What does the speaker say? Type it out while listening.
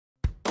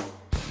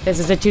This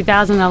is a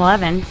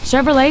 2011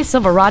 Chevrolet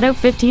Silverado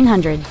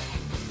 1500.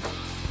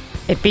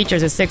 It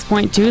features a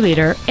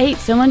 6.2-liter,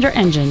 8-cylinder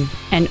engine,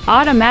 an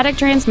automatic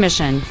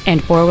transmission, and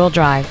 4-wheel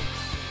drive.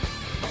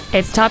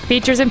 Its top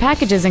features and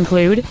packages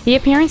include the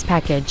appearance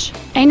package,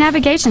 a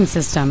navigation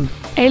system,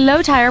 a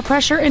low tire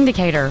pressure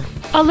indicator,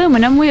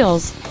 aluminum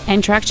wheels,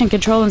 and traction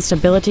control and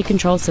stability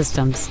control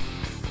systems.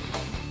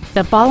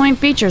 The following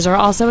features are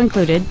also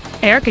included: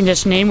 air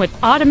conditioning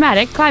with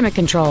automatic climate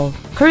control,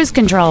 cruise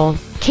control,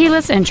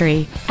 keyless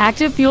entry,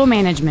 active fuel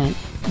management,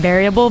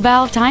 variable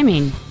valve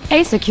timing,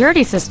 a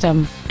security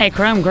system, a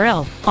chrome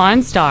grille,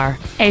 OnStar,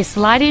 a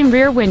sliding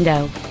rear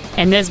window,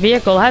 and this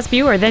vehicle has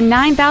fewer than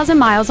 9,000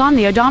 miles on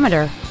the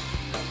odometer.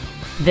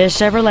 This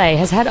Chevrolet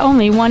has had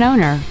only one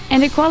owner,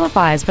 and it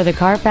qualifies for the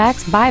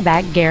Carfax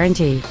buyback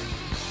guarantee.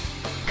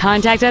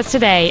 Contact us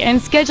today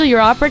and schedule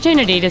your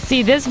opportunity to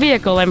see this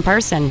vehicle in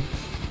person.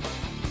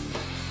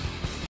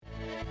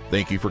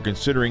 Thank you for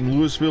considering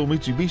Lewisville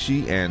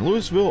Mitsubishi and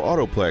Lewisville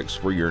Autoplex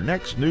for your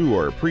next new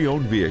or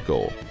pre-owned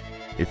vehicle.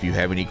 If you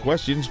have any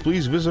questions,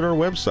 please visit our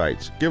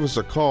websites, give us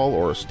a call,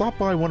 or stop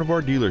by one of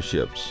our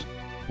dealerships.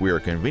 We are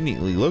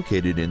conveniently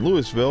located in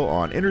Lewisville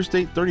on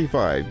Interstate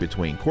 35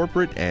 between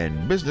Corporate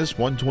and Business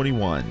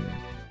 121.